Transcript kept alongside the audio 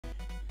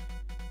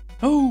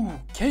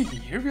Okay,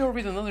 here we are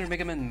with another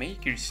Mega Man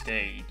Maker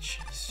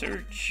stage.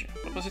 Search...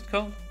 what was it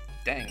called?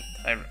 Dang it,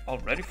 I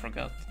already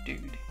forgot,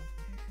 dude.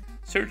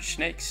 Search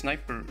Snake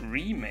Sniper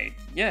Remake.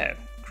 Yeah,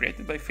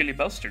 created by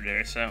Filibuster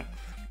there, so...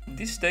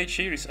 this stage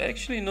here is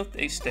actually not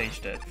a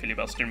stage that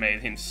Filibuster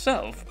made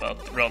himself,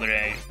 but rather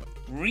a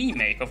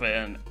remake of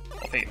a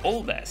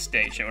old-ass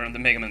stage over on the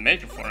Mega Man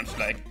Maker forums.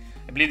 Like,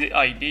 I believe the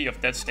ID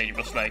of that stage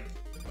was like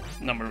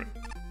number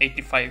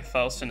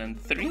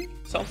 85,003,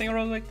 something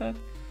around like that.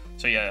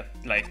 So yeah,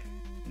 like,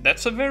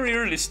 that's a very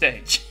early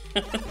stage.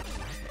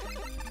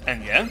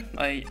 And yeah,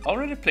 I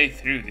already played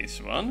through this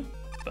one,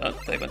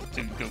 but I wanted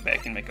to go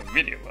back and make a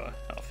video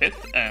of it,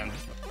 and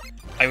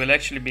I will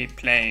actually be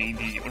playing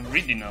the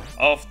original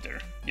after,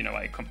 you know,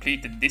 I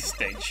completed this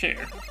stage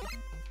here.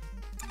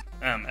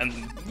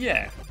 And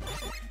yeah,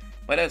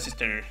 what else is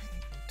there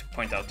to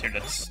point out here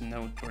that's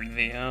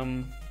noteworthy?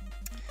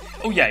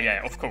 Oh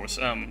yeah, of course,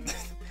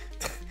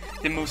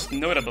 the most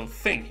notable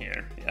thing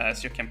here,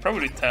 as you can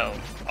probably tell,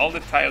 all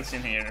the tiles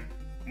in here,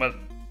 well,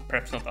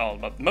 perhaps not all,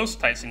 but most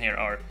tiles in here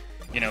are,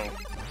 you know,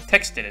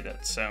 text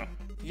edited, so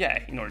yeah,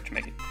 in order to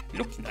make it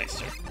look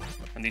nicer.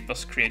 And it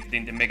was created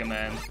in the Mega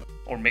Man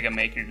or Mega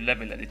Maker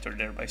level editor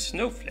there by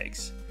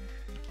Snowflakes.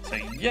 So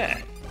yeah,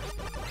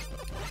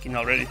 you can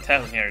already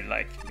tell here,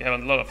 like, we have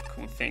a lot of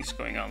cool things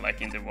going on, like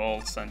in the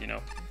walls and, you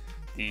know,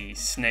 the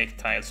snake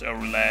tiles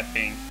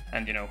overlapping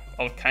and, you know,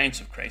 all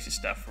kinds of crazy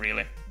stuff,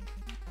 really.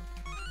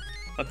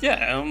 But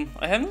yeah,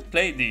 I haven't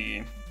played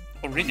the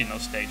original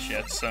stage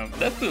yet, so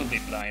that will be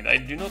blind. I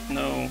do not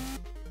know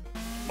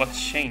what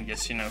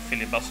changes, you know,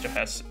 Filibuster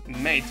has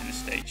made to the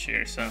stage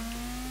here, so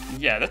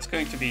yeah, that's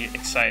going to be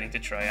exciting to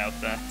try out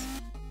that.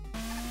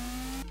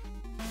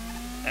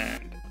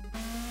 And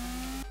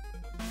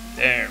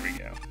there we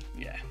go.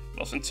 Yeah,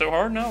 wasn't so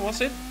hard now,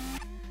 was it?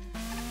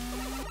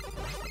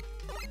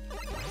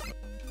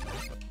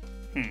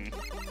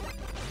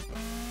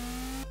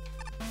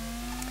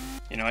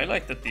 You know, I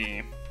like that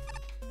the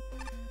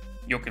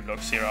Yoke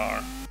blocks here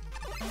are,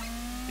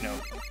 you know,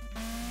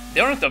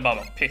 they aren't above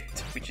a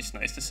pit, which is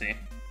nice to see.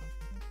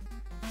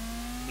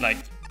 Like,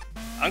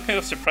 I'm kind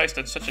of surprised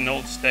that such an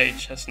old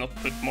stage has not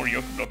put more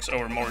Yoke blocks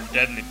over more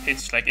deadly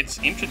pits. Like, it's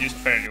introduced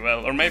fairly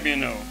well, or maybe, you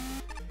know,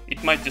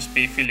 it might just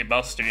be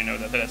Filibuster, you know,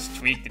 that has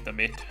tweaked it a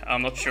bit.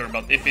 I'm not sure,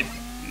 but if it,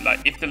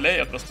 like, if the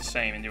layout was the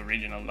same in the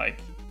original,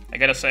 like, I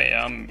gotta say,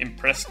 I'm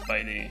impressed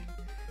by the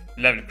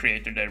level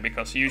creator there,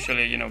 because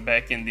usually, you know,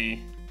 back in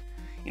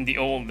the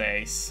old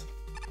days,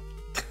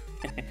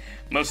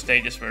 most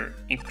stages were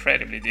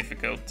incredibly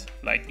difficult,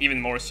 like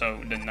even more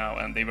so than now,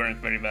 and they weren't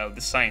very well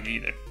designed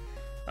either.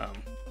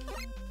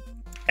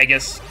 I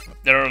guess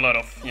there are a lot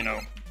of, you know,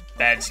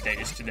 bad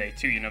stages today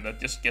too, you know, that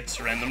just gets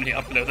randomly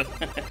uploaded.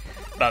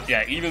 But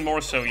yeah, even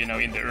more so, you know,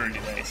 in the early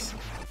days.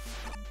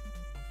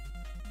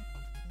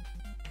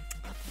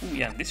 Ooh,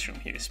 yeah, this room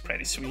here is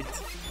pretty sweet.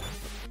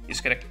 You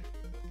just gotta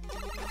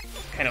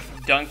kind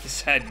of dunk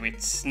his head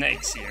with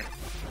snakes here.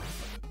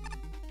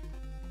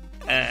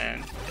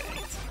 And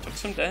took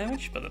some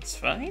damage, but that's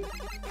fine.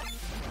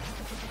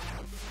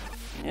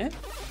 Yeah.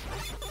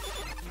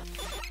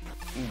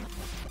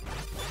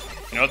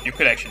 You know what, you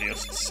could actually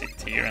just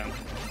sit here and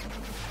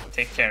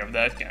take care of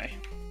that guy.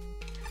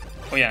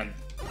 Oh yeah, and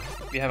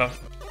we have a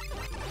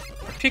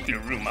particular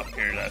room up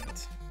here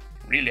that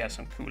really has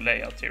some cool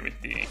layout here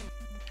with the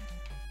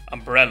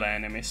umbrella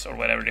enemies, or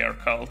whatever they are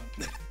called.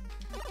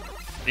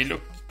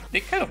 They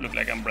kind of look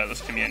like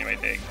umbrellas to me anyway,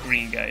 the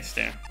green guys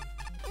there.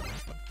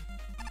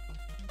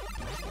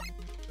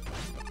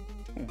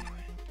 Ooh.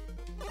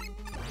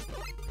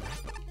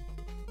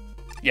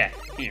 Yeah,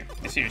 here.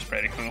 This here is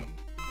pretty cool.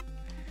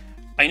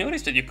 I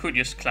noticed that you could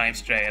just climb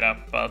straight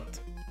up, but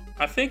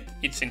I think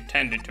it's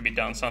intended to be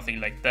done something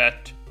like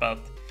that, but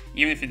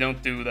even if you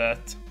don't do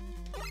that,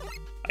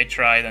 I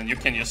tried, and you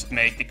can just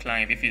make the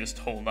climb if you just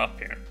hold up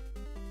here.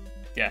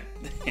 Yeah.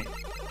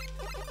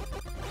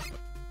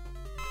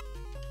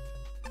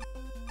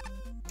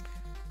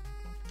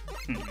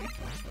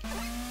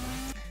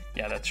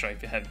 Yeah, that's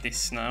right, we have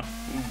this now.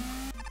 Ooh.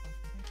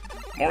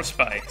 More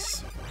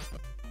spikes.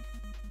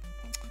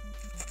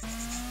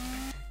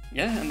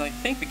 Yeah, and I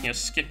think we can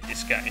just skip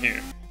this guy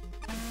here,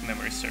 if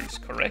memory serves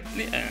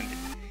correctly, and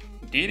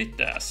indeed it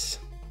does.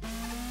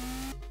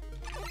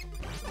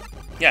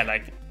 Yeah,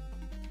 like,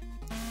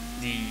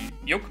 the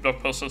Yoke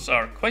block puzzles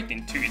are quite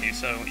intuitive,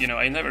 so, you know,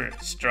 I never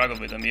struggled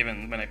with them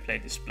even when I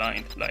played this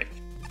blind, like,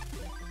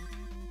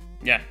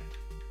 yeah.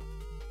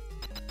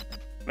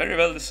 Very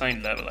well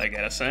designed level, I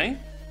gotta say.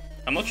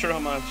 I'm not sure how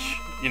much,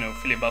 you know,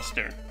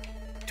 Filibuster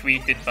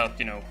tweeted, but,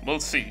 you know, we'll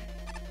see.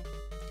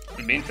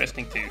 It'll be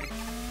interesting to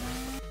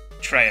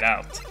try it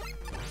out.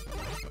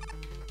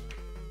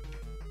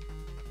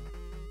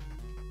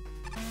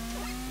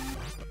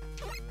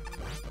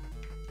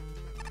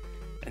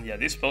 And yeah,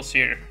 this boss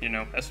here, you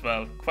know, as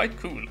well, quite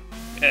cool.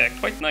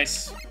 Quite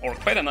nice, or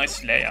quite a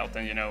nice layout,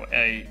 and, you know,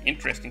 a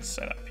interesting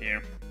setup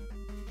here.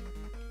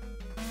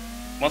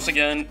 Once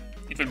again,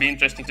 it will be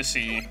interesting to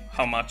see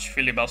how much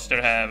Filibuster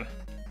have,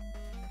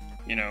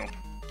 you know,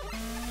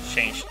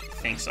 changed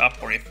things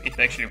up, or if it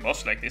actually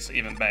was like this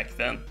even back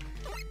then.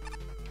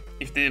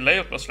 If the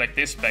layout was like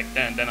this back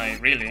then I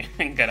really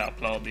gotta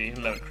applaud the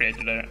level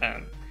creator there.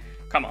 And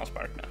come on,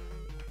 Sparkman.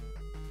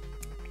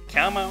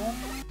 Come on.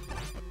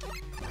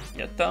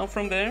 Get down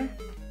from there.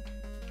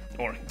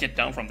 Or get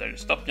down from there.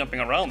 Stop jumping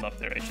around up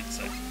there, I should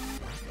say.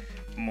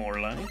 More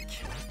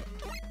like.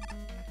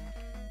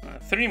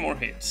 3 more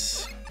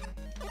hits.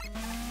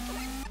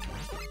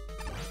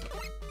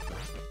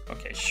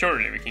 Okay,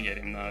 surely we can get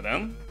him now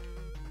then.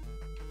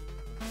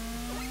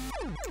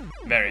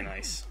 Very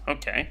nice.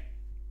 Okay.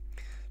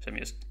 So let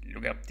me just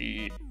look up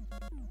the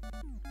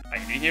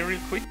ID here real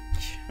quick.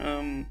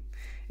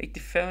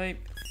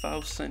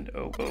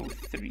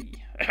 85,003.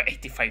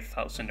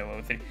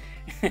 85,003.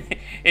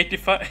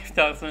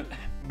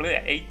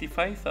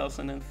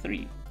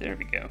 85,003. There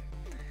we go.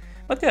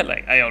 But yeah,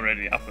 like I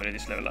already uploaded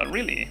this level. A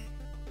really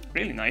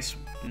nice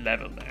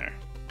level there.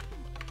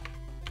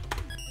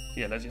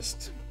 Yeah, let's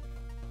just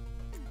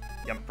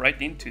jump right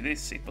into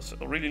this. It was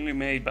originally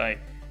made by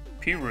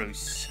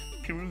Pyrus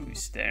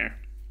there.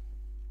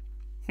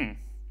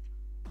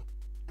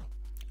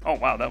 Oh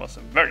wow, that was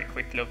a very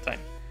quick load time.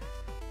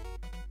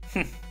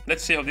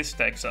 Let's see how this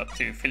stacks up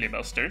to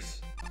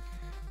Filibusters.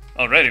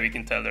 Already we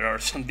can tell there are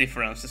some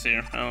differences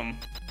here.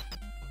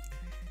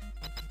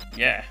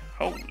 Yeah,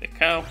 holy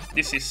cow,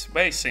 this is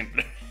way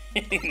simpler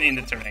in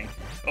the terrain.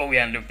 Oh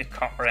yeah, and look, the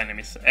car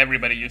enemies.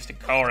 Everybody used the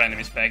car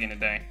enemies back in the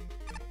day.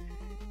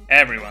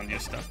 Everyone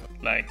used them.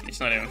 Like, it's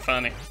not even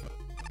funny.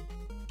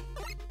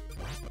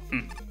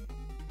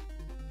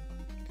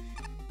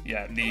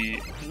 Yeah, the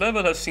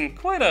level has seen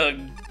quite a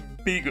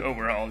big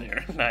overhaul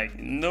here. Like,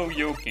 no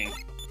joking.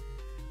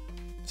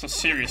 Some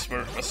serious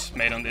work was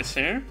made on this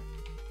here.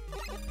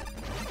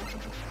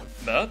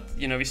 But,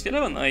 you know, we still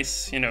have a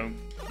nice, you know...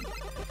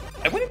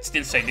 I wouldn't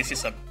still say this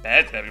is a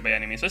bad level by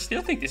enemies. I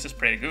still think this is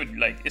pretty good,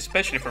 like,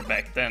 especially for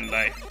back then.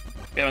 Like,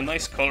 we have a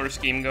nice color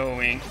scheme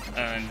going,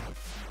 and...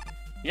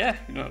 yeah,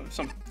 you know,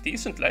 some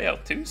decent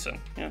layout too, so,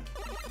 yeah.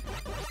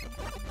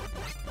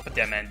 But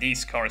yeah, man,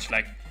 these cars,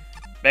 like,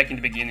 back in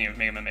the beginning of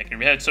Mega Man Maker,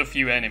 we had so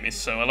few enemies,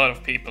 so a lot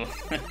of people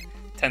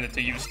tended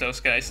to use those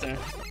guys there.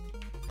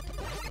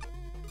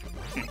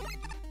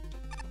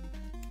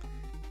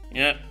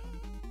 Yeah.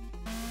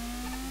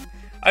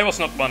 I was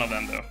not one of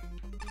them, though.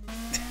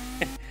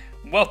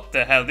 What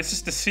the hell? This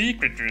is the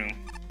secret room.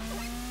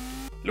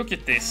 Look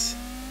at this.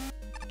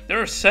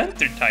 There are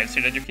center tiles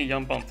here that you can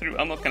jump on through.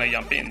 I'm not gonna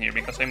jump in here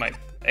because I might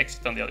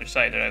exit on the other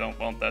side there. I don't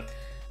want that.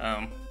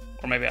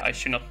 Or maybe I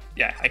should not.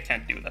 Yeah, I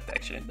can't do that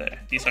actually. There.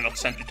 These are not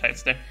center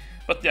tiles there.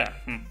 But yeah.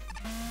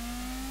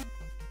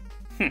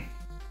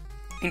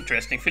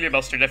 Interesting.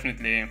 Filibuster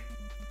definitely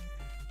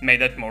made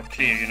that more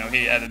clear. You know,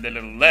 he added a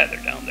little ladder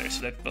down there,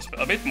 so that was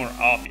a bit more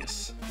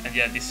obvious. And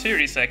yeah, this here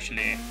is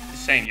actually the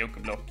same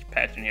Yoku block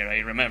pattern here. I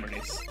remember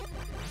this.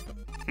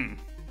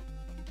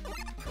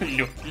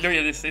 Look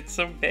at this, it's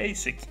so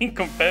basic in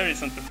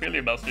comparison to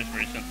Filibuster's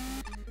version.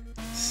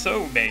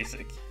 So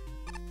basic.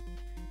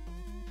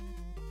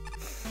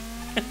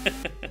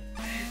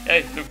 Yeah,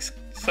 it looks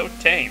so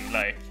tame,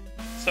 like,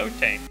 so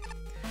tame.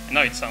 And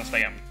now it sounds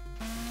like I'm,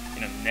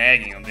 you know,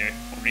 nagging on the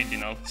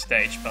original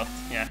stage, but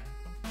yeah.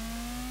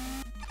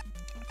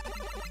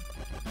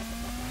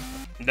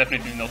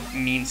 Definitely not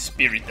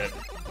mean-spirited.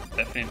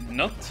 Definitely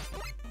not.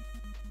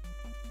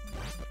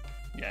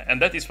 Yeah, and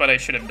that is what I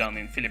should have done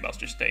in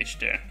Filibuster stage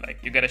there.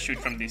 Like, you gotta shoot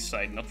from this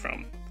side, not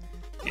from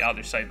the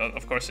other side. But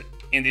of course,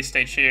 in this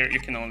stage here, you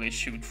can only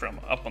shoot from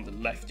up on the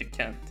left. You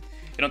can't.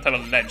 You don't have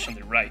a ledge on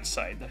the right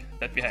side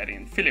that we had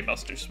in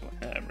Filibuster's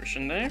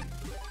version there.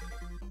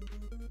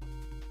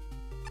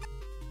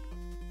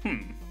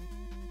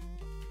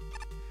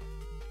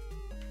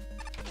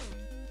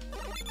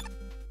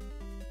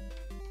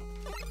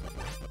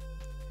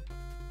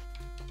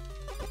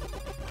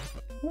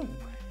 Ooh.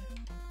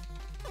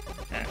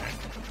 And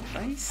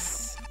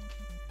nice.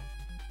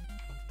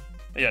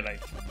 Yeah, like,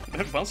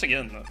 once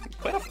again,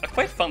 a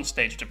quite fun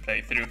stage to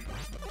play through.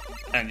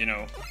 And, you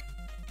know,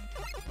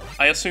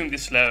 I assume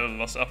this level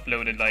was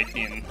uploaded, like,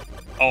 in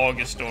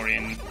August or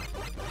in,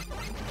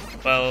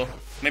 well,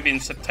 maybe in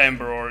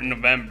September or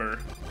November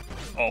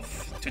of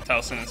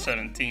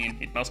 2017.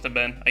 It must have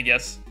been, I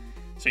guess.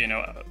 So, you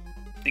know,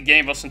 the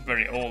game wasn't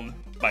very old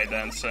by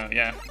then, so,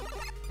 yeah.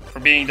 For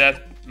being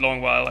that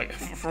long while, like,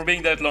 for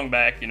being that long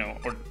back, you know,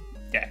 or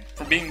yeah,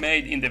 for being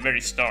made in the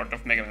very start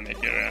of Mega Man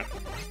Maker,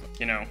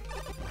 you know,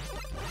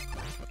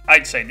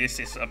 I'd say this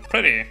is a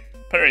pretty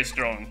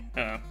strong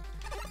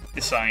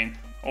design,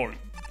 or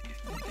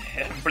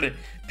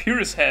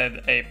Pyrus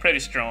had a pretty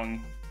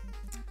strong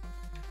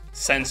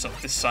sense of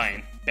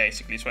design,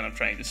 basically, is what I'm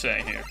trying to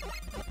say here.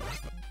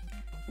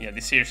 Yeah,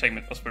 this here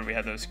segment was where we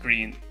had those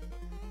green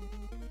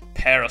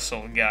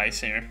parasol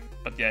guys here.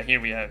 But yeah, here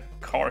we have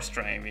cars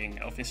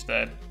driving off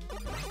instead.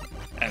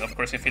 And of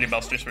course in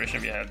Filibuster's version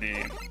we have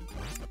the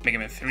Mega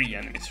Man 3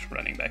 enemies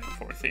running back and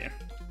forth here.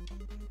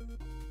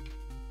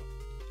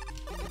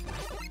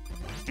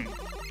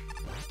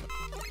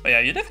 But yeah,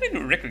 you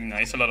definitely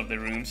recognize a lot of the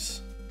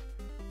rooms.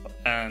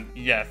 And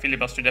yeah,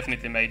 Filibuster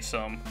definitely made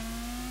some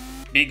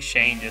big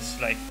changes.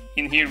 Like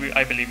in here,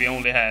 I believe we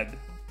only had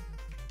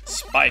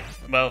spike,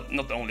 well,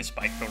 not only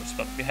spike floors,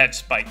 but we had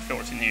spike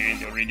floors in here in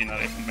the original,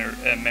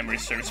 if memory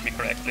serves me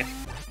correctly.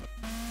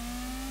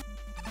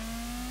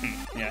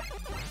 Yeah.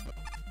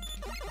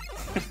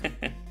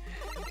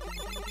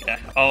 Yeah,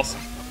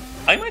 awesome.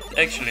 I might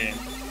actually,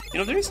 you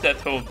know, there is that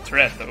whole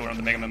thread over on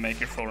the Mega Man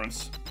Maker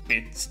forums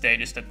with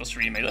stages that was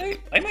remade.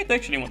 I might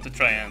actually want to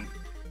try and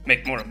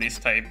make more of these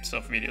types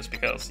of videos,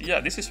 because, yeah,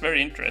 this is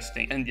very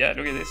interesting. And yeah,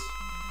 look at this.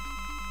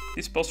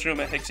 This boss room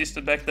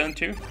existed back then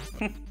too.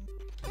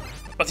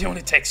 But he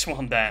only takes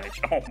 1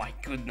 damage. Oh my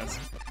goodness.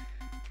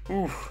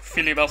 Ooh,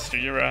 Filibuster,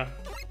 you're a...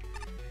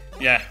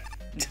 Yeah.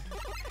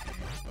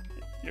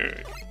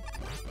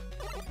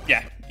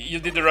 Yeah, you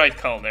did the right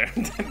call there,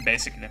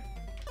 basically.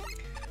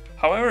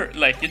 However,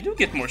 like, you do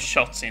get more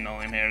shots in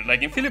on him here.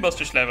 Like, in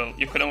Filibuster's level,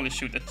 you could only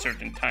shoot at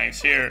certain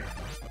times. Here,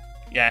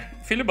 yeah,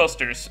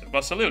 Filibuster's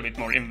was a little bit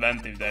more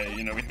inventive there,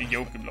 you know, with the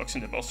Yoku blocks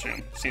in the boss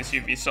room. Since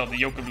we saw the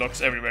Yoku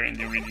blocks everywhere in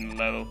the original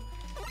level,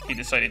 he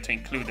decided to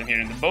include them here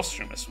in the boss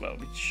room as well,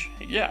 which,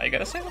 yeah, I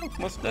gotta say,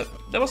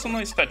 that was a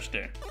nice touch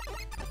there.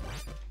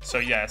 So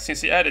yeah,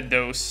 since he added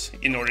those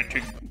in order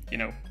to, you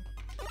know,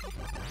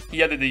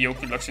 he added the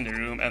Yoku blocks in the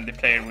room, and the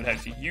player would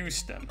have to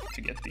use them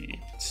to get the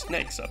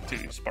snakes up to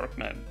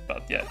Sparkman.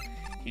 But yeah,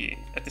 he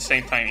at the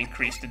same time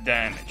increased the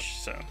damage,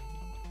 so...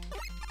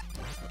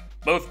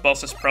 Both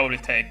bosses probably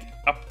take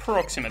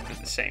approximately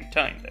the same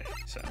time there,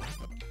 so...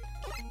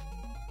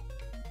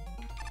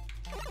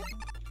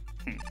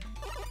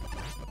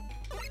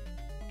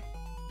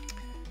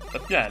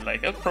 But yeah,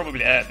 like, I'll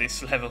probably add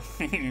this level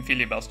in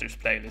Filibuster's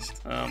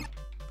playlist. Not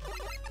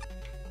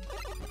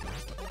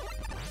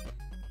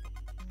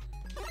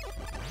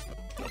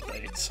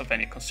that it's of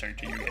any concern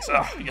to you guys.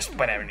 Oh, just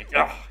whatever, Nick.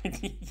 Oh,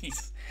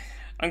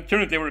 I'm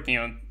currently working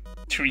on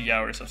 3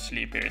 hours of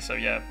sleep here, so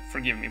yeah,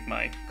 forgive me if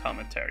my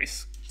commentary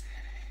is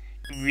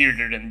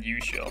weirder than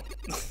usual.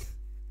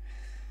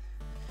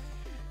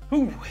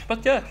 Ooh,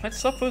 but yeah, let's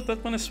stop with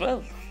that one as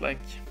well. Like,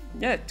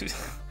 yeah,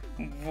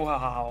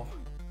 wow.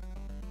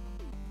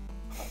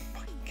 Oh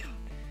my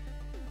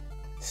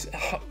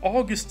god.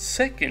 August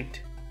 2nd.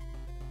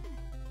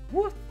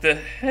 What the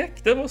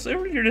heck? That was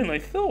earlier than I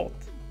thought.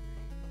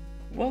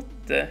 What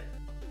the...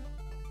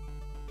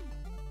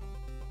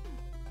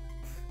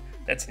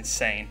 That's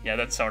insane. Yeah,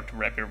 that's hard to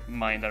wrap your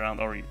mind around,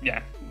 or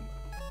yeah.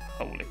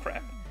 Holy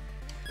crap.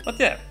 But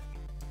yeah.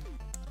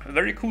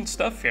 Very cool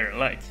stuff here,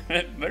 like,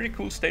 very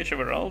cool stage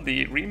overall.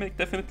 The remake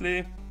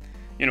definitely,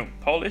 you know,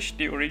 polished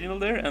the original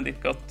there, and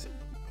it got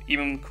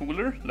even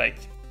cooler. Like,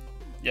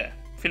 yeah,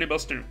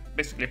 Filibuster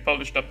basically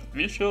polished up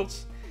the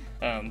visuals.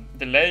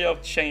 The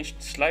layout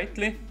changed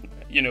slightly,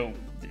 you know,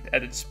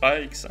 added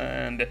spikes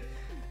and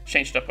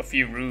changed up a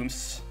few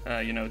rooms,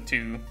 you know,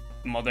 to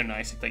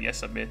modernize it, I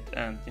guess, a bit.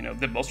 And, you know,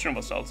 the boss room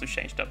was also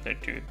changed up there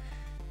to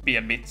be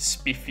a bit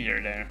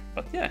spiffier there.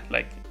 But yeah,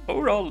 like,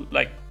 overall,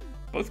 like,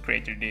 both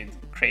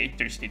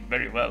creators did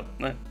very well.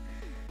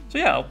 So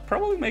yeah, I'll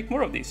probably make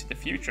more of these in the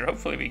future.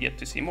 Hopefully we get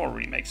to see more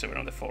remakes over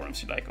on the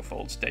forums, like, of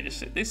old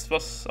stages. This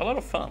was a lot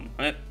of fun.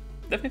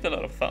 Definitely a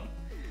lot of fun.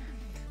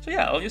 So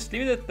yeah, I'll just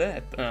leave it at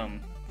that.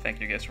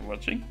 Thank you guys for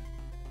watching,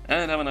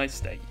 and have a nice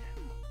day.